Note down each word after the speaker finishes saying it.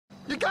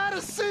You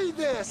gotta see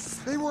this!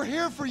 They were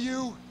here for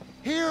you.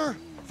 Here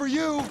for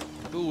you.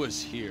 Who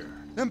was here?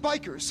 Them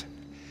bikers.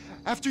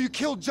 After you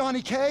killed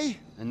Johnny K.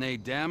 And they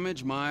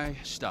damage my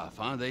stuff,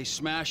 huh? They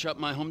smash up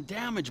my home,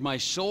 damage my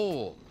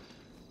soul.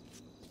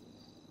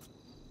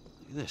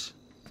 Look at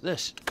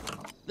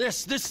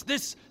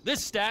this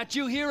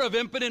statue here of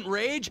impotent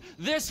rage,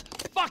 this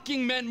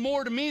fucking meant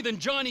more to me than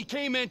Johnny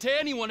K meant to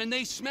anyone, and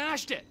they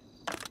smashed it.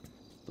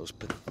 Those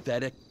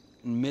pathetic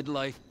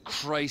midlife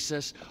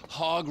crisis,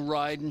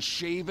 hog-riding,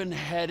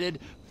 shaven-headed,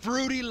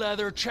 fruity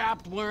leather,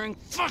 chapped-wearing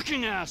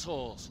fucking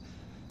assholes.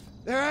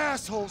 They're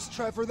assholes,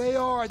 Trevor. They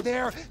are.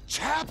 They're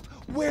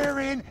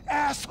chap-wearing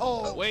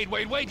assholes. Wait,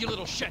 you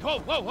little shit.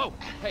 Whoa.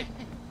 Hey,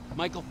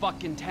 Michael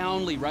fucking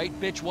Townley, right?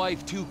 Bitch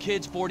wife, 2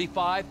 kids,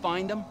 45.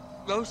 Find him?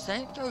 Los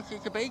Santos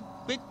is a big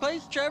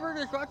place, Trevor.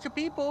 There's lots of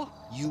people.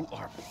 You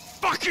are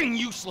fucking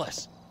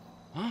useless.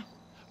 Huh?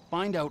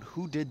 Find out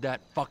who did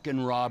that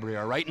fucking robbery,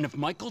 all right? And if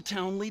Michael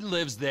Townley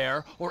lives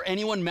there, or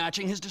anyone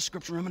matching his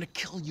description, I'm gonna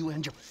kill you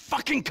and your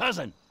fucking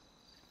cousin.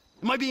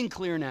 Am I being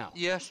clear now?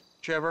 Yes,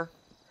 Trevor.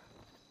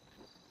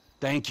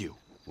 Thank you,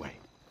 Wade.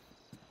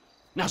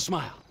 Now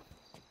smile.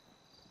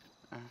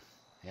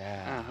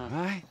 Yeah,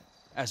 right?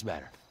 That's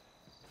better.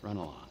 Run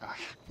along.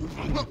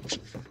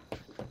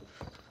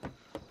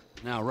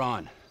 Now,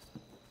 Ron,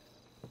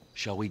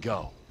 shall we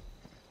go?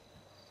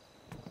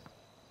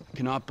 I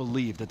cannot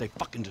believe that they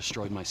fucking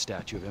destroyed my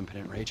statue of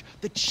impotent rage.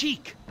 The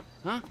cheek,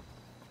 huh?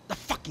 The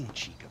fucking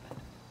cheek of it.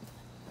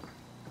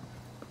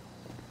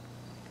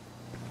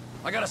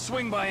 I gotta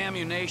swing by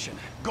ammunition.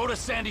 Go to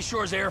Sandy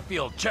Shores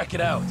Airfield, check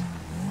it out.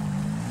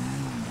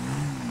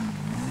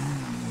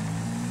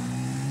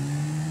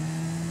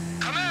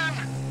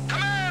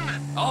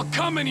 I'll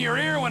come in your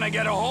ear when I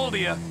get a hold of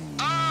you.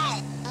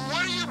 Oh,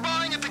 what are you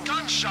buying at the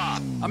gun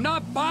shop? I'm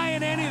not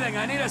buying anything.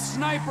 I need a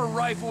sniper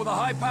rifle with a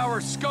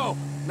high-power scope.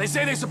 They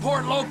say they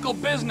support local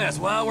business.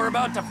 Well, we're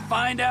about to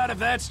find out if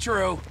that's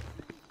true.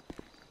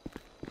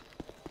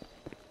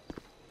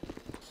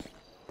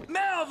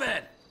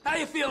 Melvin! How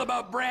you feel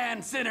about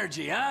brand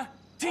synergy, huh?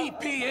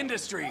 TP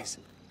Industries.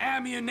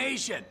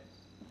 Ammunition.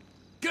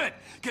 Good,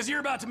 because you're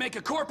about to make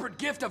a corporate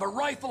gift of a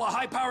rifle, a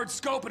high-powered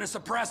scope, and a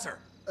suppressor.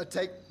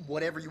 Take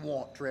whatever you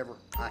want, Trevor.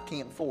 I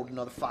can't afford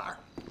another fire.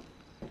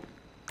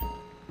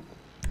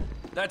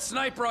 That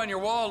sniper on your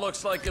wall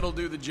looks like it'll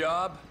do the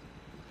job.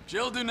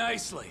 She'll do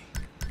nicely.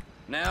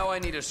 Now I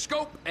need a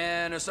scope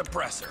and a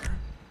suppressor.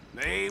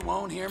 They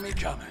won't hear me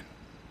coming.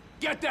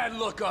 Get that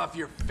look off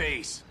your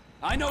face.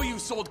 I know you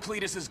sold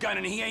Cletus's gun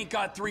and he ain't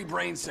got 3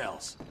 brain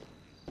cells.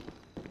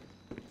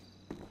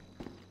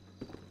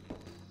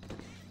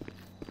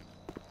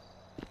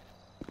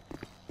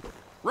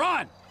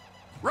 Ron!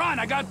 Ron,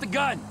 I got the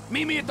gun.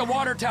 Meet me at the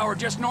water tower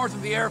just north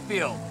of the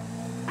airfield.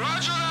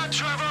 Roger that,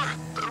 Trevor.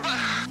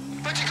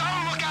 But you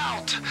gotta look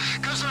out,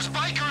 because there's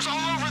bikers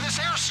all over this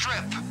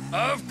airstrip.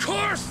 Of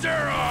course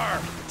there are!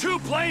 2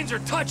 planes are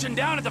touching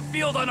down at the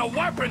field on a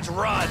weapons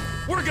run.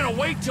 We're gonna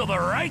wait till the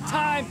right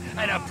time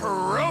and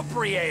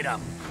appropriate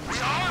them. We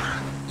are?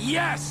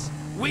 Yes,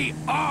 we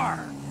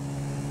are.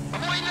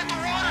 I'm waiting at the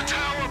water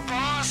tower,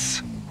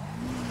 boss.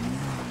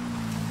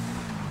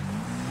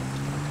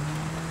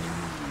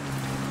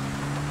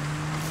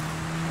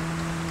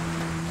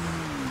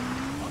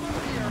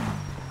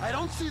 I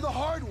don't see the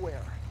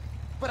hardware,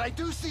 but I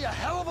do see a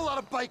hell of a lot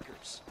of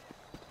bikers.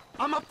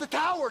 I'm up the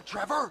tower,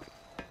 Trevor.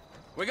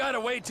 We gotta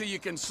wait till you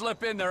can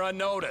slip in there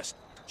unnoticed.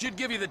 Should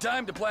give you the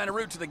time to plan a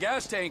route to the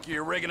gas tank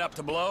you're rigging up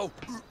to blow.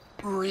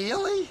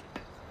 Really?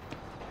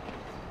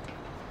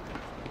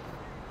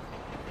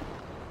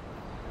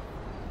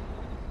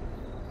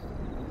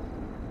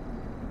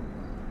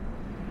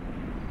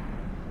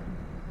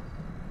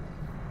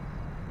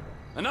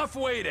 Enough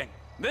waiting.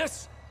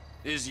 This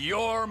is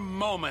your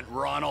moment,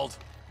 Ronald.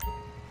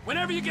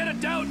 Whenever you get a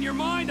doubt in your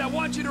mind, I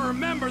want you to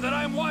remember that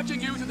I'm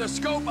watching you through the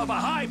scope of a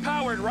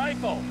high-powered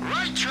rifle.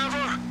 Right,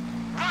 Trevor.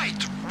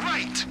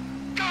 Right.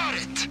 Got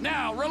it.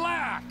 Now,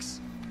 relax.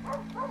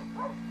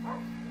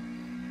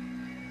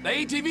 The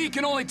ATV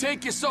can only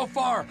take you so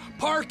far.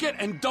 Park it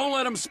and don't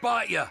let them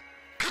spot you.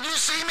 Can you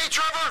see me,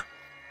 Trevor?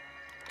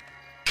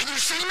 Can you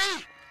see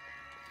me?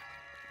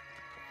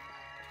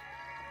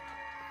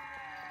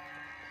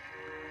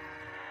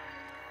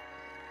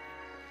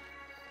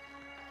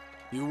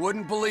 You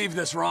wouldn't believe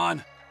this,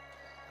 Ron.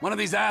 One of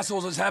these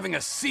assholes is having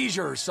a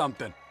seizure or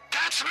something.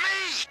 That's me!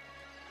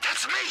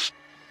 That's me!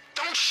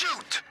 Don't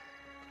shoot!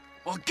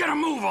 Well, get a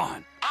move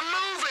on. I'm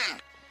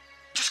moving!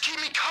 Just keep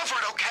me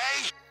covered,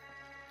 okay?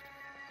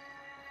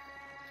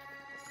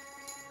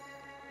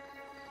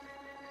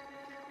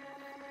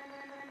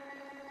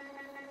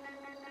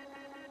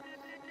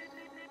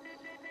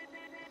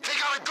 They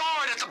got a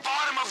guard at the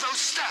bottom of those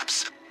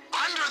steps,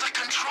 under the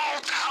control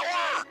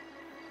tower!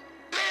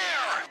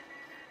 There!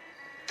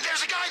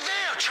 There's a guy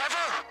there,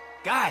 Trevor!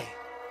 Guy?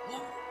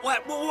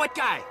 What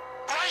guy?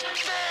 Right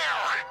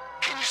there!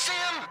 Can you see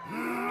him?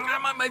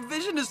 My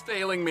vision is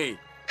failing me.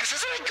 This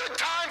isn't a good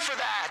time for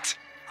that!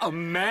 A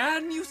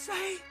man, you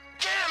say?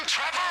 Get him,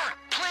 Trevor!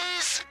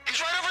 Please! He's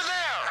right over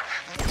there!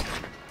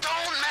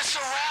 Don't mess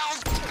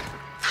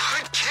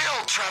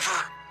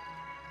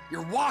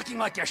You're walking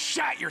like you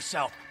shat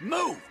yourself.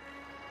 Move!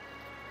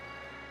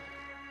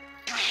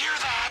 You hear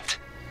that?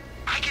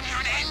 I can hear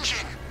an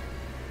engine.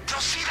 They'll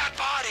see that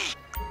body.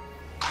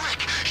 Quick,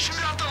 shoot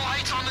out the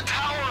lights on the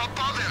tower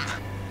above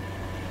him.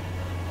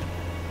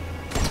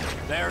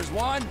 There's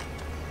one.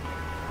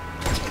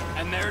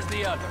 And there's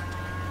the other.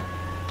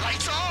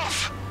 Lights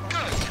off!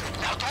 Good.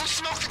 Now don't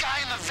smoke the guy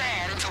in the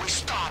van until he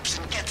stops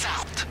and gets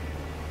out.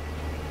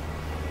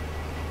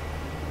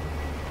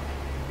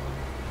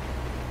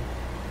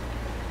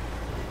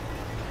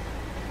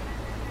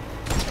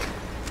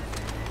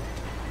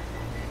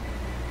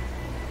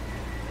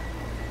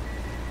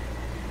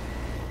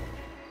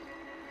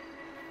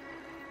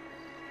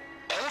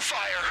 Hold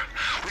fire.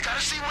 We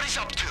gotta see what he's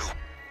up to.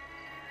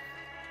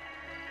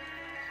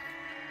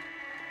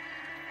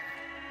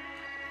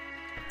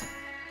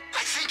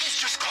 I think he's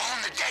just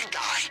calling the dead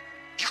guy.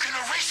 You can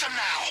erase him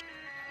now.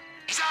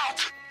 He's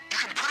out. You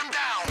can put him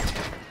down.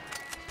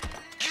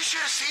 You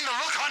should have seen the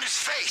look on his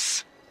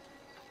face.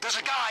 There's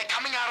a guy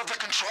coming out of the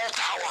control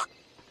tower.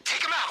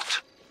 Take him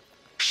out.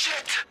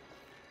 Shit.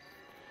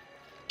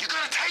 You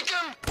gonna take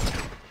him?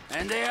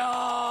 And they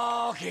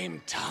all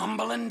came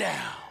tumbling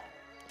down.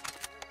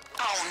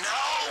 Oh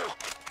no!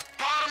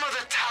 Bottom of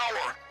the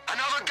tower.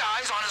 Another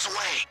guy's on his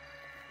way.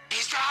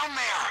 He's down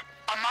there,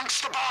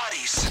 amongst the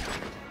bodies.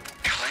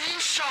 Clean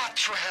shot,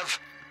 Trev.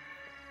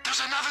 There's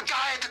another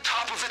guy at the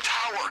top of the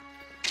tower.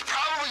 He's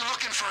probably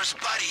looking for his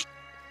buddy.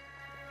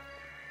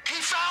 He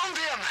found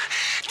him!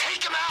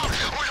 Take him out,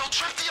 or he'll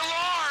trip the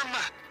alarm!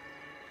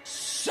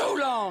 So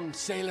long,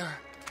 sailor.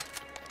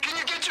 Can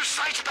you get your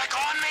sights back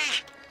on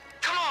me?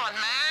 Come on,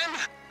 man!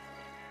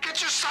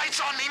 Get your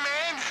sights on me,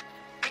 man!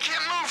 I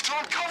can't move till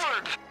I'm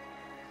covered!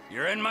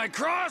 You're in my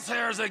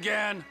crosshairs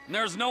again. And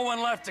there's no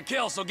one left to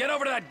kill, so get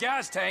over to that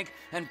gas tank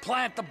and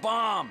plant the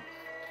bomb.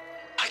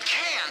 I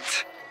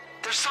can't!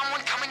 There's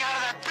someone coming out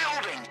of that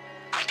building!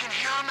 I can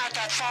hear him at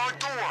that far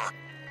door!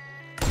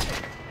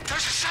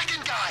 There's a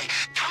second guy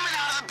coming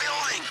out of the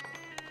building!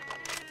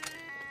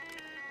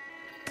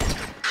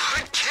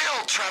 Good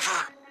kill,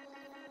 Trevor!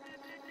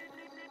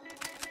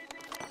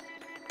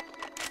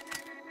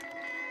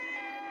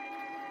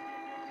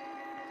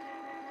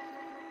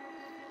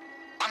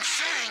 I'm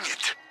fitting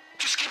it!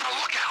 Just keep a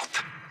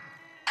lookout!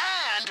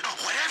 And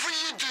whatever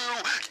you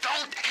do,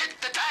 don't hit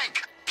the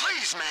tank!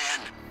 Please,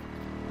 man!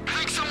 I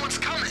think someone's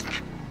coming.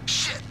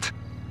 Shit!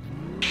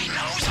 He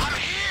knows I'm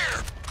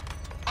here!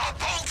 A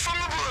bolt from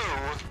the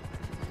blue!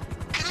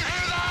 Can you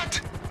hear that?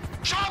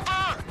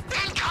 Chopper!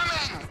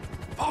 Incoming!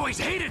 I've always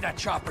hated that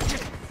chopper.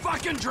 Just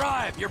fucking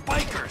drive. You're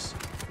bikers.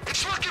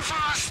 It's looking for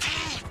us, T!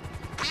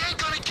 We ain't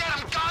gonna get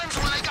them guns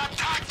when they got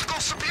tactical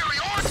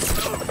superiority!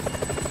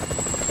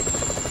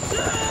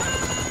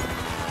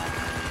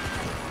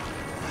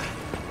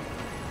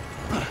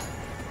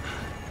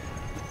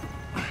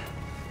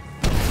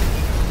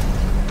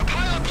 The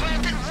pilot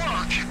plant didn't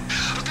work,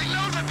 but they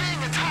know they're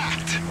being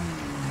attacked.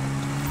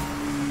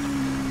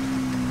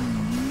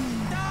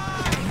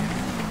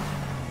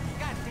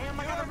 God damn,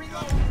 I gotta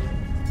reload.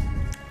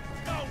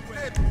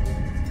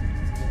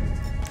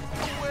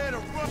 Nowhere to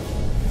run.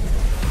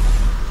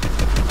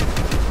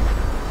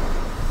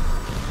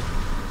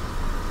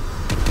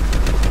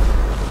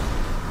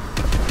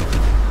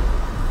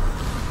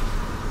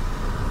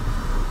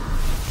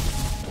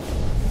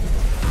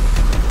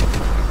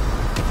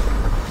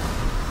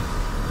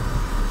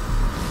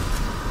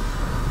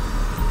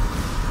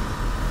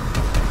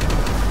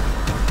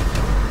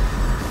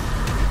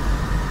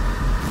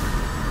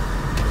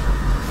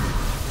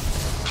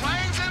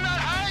 Plane's in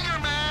that hangar,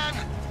 man!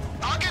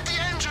 I'll get the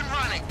engine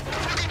running.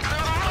 You can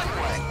clear the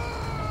runway.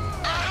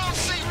 I don't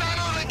see none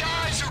of the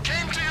guys who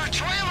came to your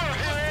trailer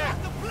here.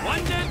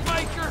 One dead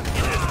biker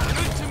is as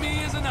good to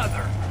me as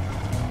another.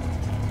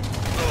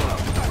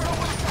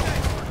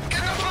 Get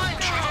the plane,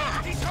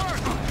 Trevor! He's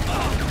hurt.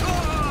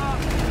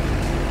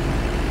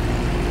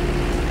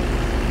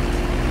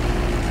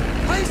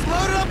 Place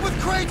loaded up with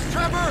crates,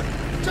 Trevor!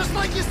 Just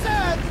like you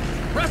said!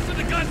 Rest of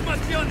the guns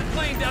must be on the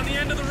plane down the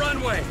end of the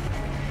runway.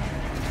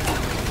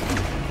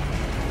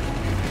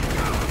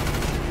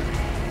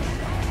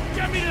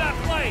 Get me to that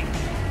plane!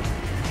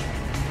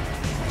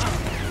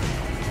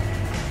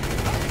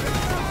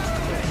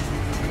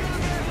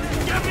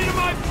 Get me to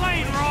my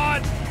plane,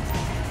 Rod!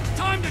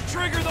 Time to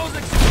trigger those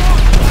explosions on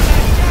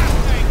that gas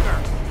tanker!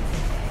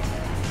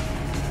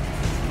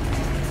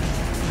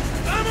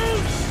 I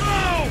move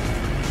slow!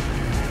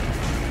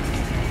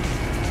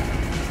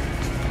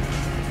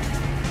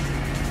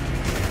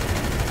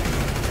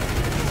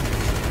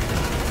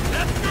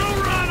 Let's go,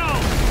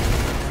 Ronald!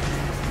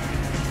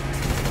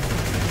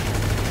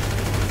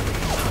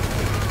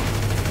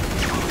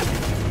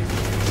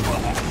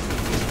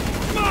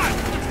 Come on!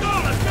 Let's go!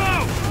 Let's go!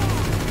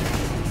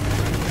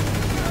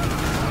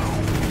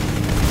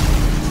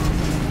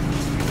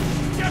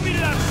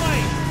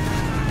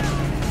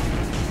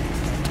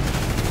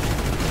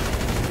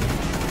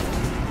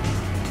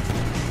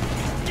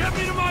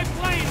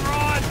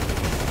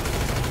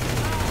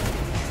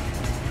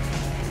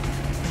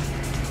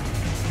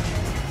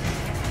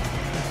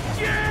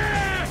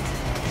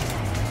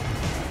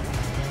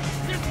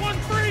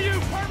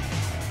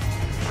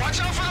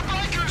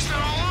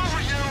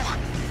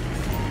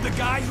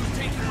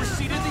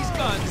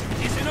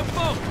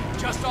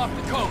 just off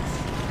the coast.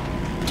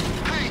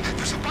 Hey,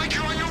 there's a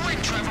biker on your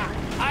wing, Trevor.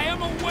 I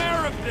am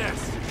aware of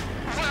this.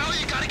 Well,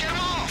 you gotta get him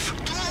off.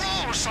 Do a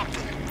roll or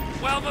something.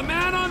 While the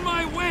man on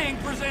my wing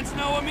presents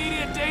no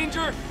immediate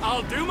danger,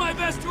 I'll do my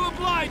best to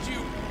oblige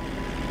you.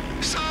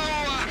 So,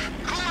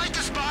 who might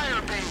this buyer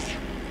be?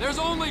 There's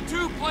only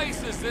two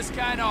places this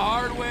kind of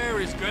hardware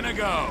is gonna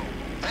go.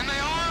 And they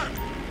are?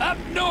 Up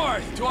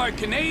north to our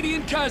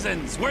Canadian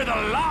cousins, where the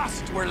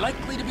lost were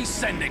likely to be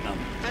sending them.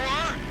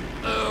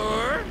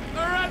 Or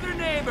our other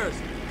neighbors,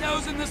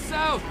 those in the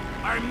south,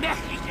 our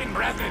Mexican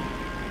brethren.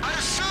 I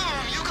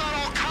assume you got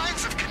all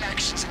kinds of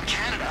connections in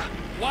Canada.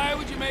 Why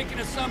would you make an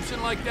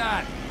assumption like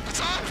that? It's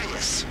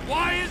obvious.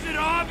 Why is it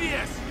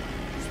obvious?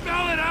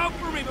 Spell it out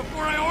for me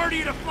before I order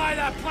you to fly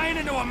that plane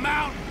into a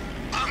mountain.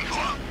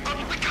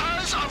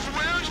 Because of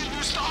where you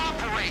used to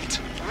operate.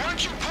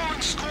 Weren't you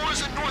pulling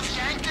scores in North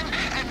Yankton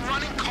and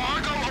running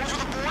cargo over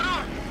the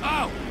border?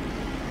 Oh.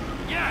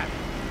 Yeah.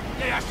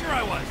 Yeah, sure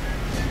I was.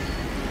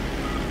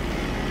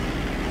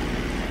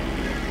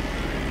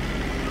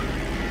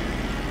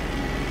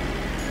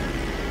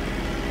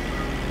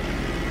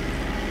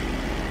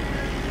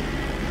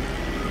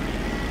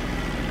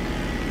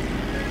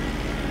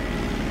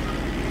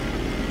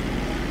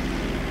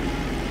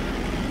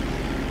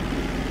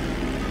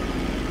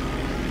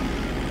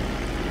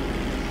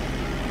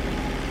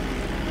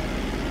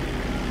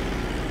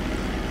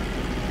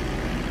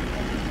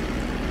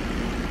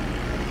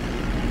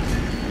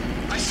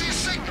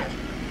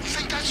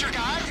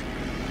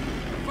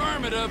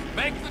 Affirmative.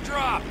 Make the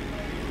drop.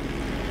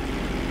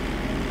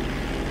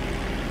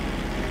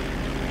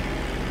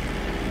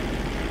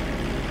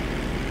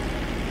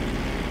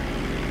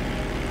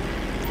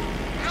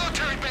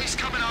 Military base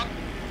coming up.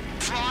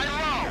 Fly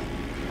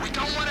low. We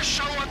don't want to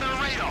show on their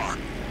radar.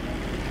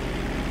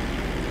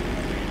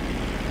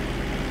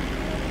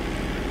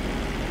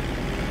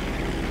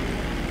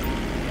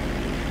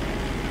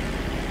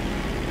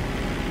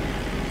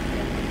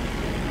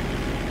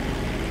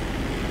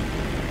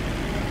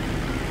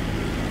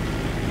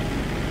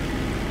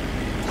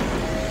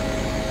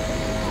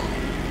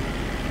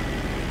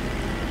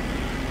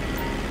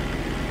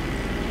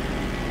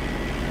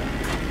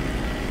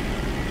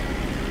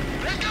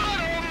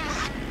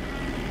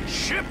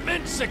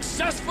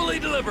 Successfully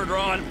delivered,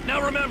 Ron.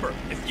 Now remember,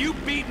 if you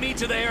beat me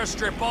to the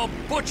airstrip, I'll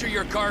butcher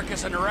your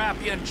carcass and wrap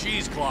you in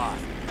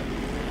cheesecloth.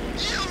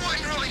 You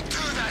wouldn't really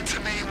do that to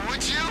me,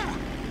 would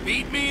you?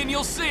 Beat me and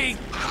you'll see.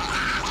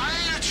 I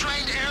ain't a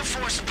trained Air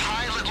Force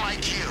pilot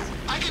like you.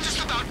 I can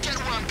just about get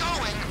where I'm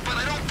going, but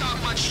I don't got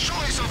much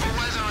choice over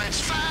whether it's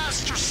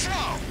fast or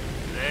slow.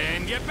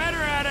 Then get better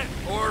at it,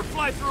 or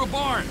fly through a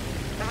barn.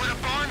 Would a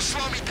barn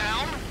slow me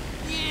down?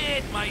 Yeah,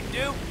 it might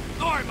do.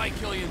 Or it might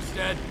kill you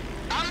instead.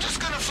 I'm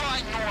just gonna fly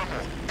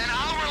normal, and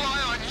I'll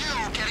rely on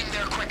you getting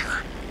there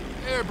quicker.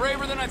 You're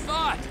braver than I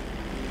thought.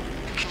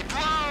 Keep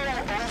low,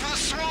 over the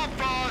swamp,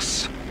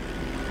 boss.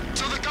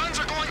 So the guns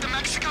are going to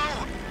Mexico?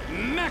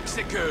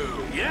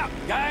 Mexico, yeah.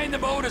 Guy in the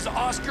boat is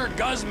Oscar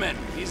Guzman.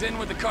 He's in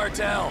with the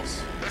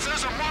cartels. If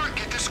there's a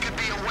market, this could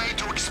be a way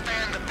to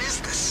expand the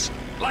business.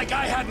 Like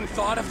I hadn't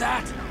thought of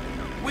that.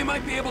 We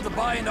might be able to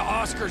buy into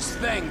Oscar's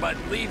thing, but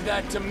leave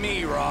that to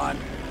me, Ron.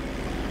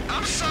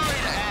 I'm sorry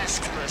to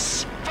ask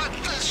this, but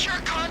does your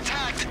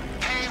contact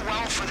pay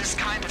well for this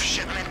kind of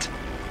shipment?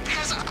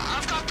 Because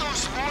I've got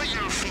those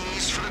lawyer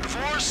fees for the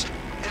divorce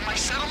and my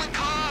settlement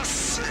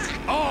costs.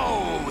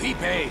 Oh, he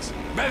pays.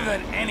 Better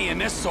than any in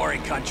this sorry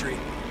country.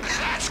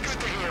 That's good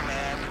to hear,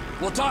 man.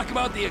 We'll talk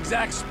about the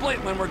exact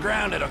split when we're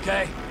grounded,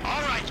 okay?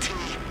 All right, T.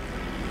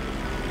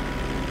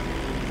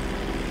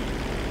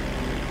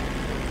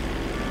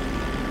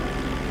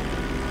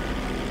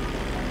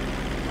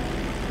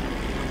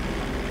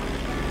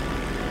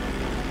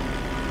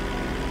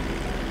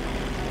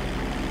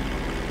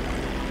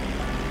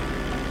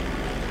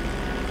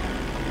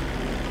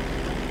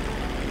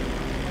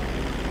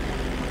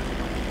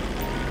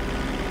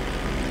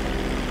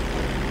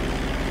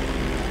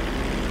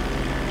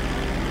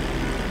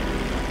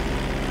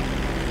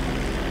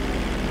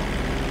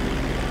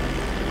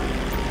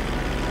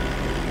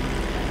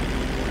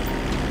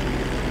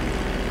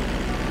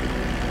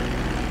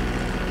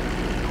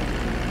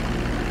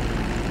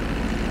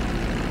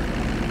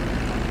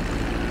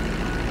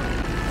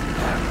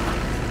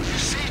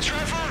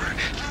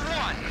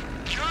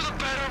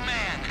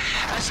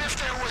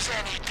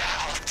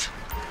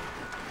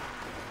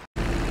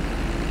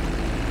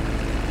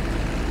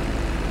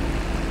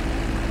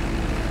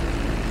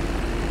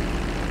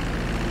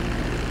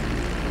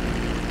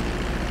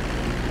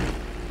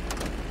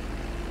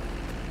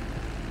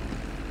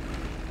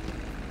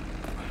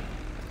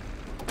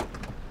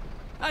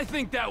 I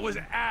think that was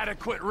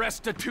adequate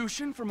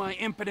restitution for my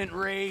impotent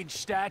rage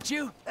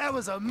statue. That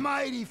was a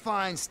mighty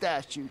fine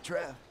statue,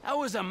 Trev. That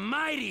was a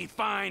mighty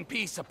fine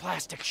piece of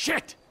plastic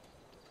shit.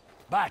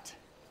 But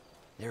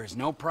there is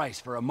no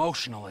price for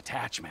emotional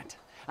attachment.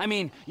 I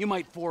mean, you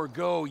might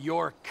forego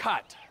your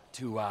cut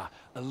to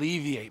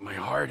alleviate my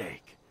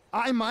heartache.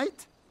 I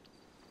might?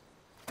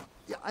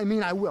 Yeah, I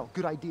mean, I will.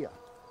 Good idea.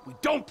 We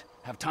don't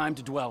have time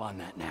to dwell on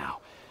that now.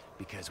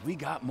 Because we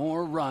got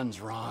more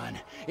runs, Ron.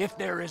 If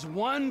there is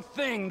one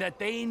thing that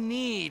they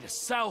need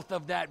south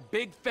of that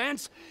big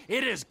fence,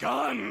 it is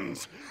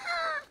guns!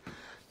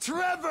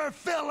 Trevor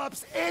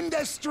Phillips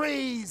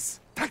Industries!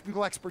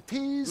 Technical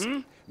expertise,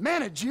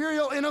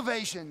 managerial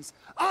innovations,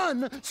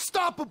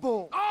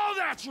 unstoppable! Oh,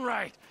 that's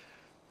right!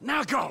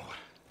 Now go!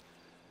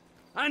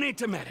 I need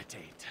to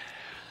meditate.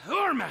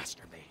 Or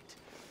masturbate.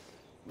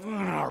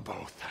 Or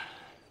both.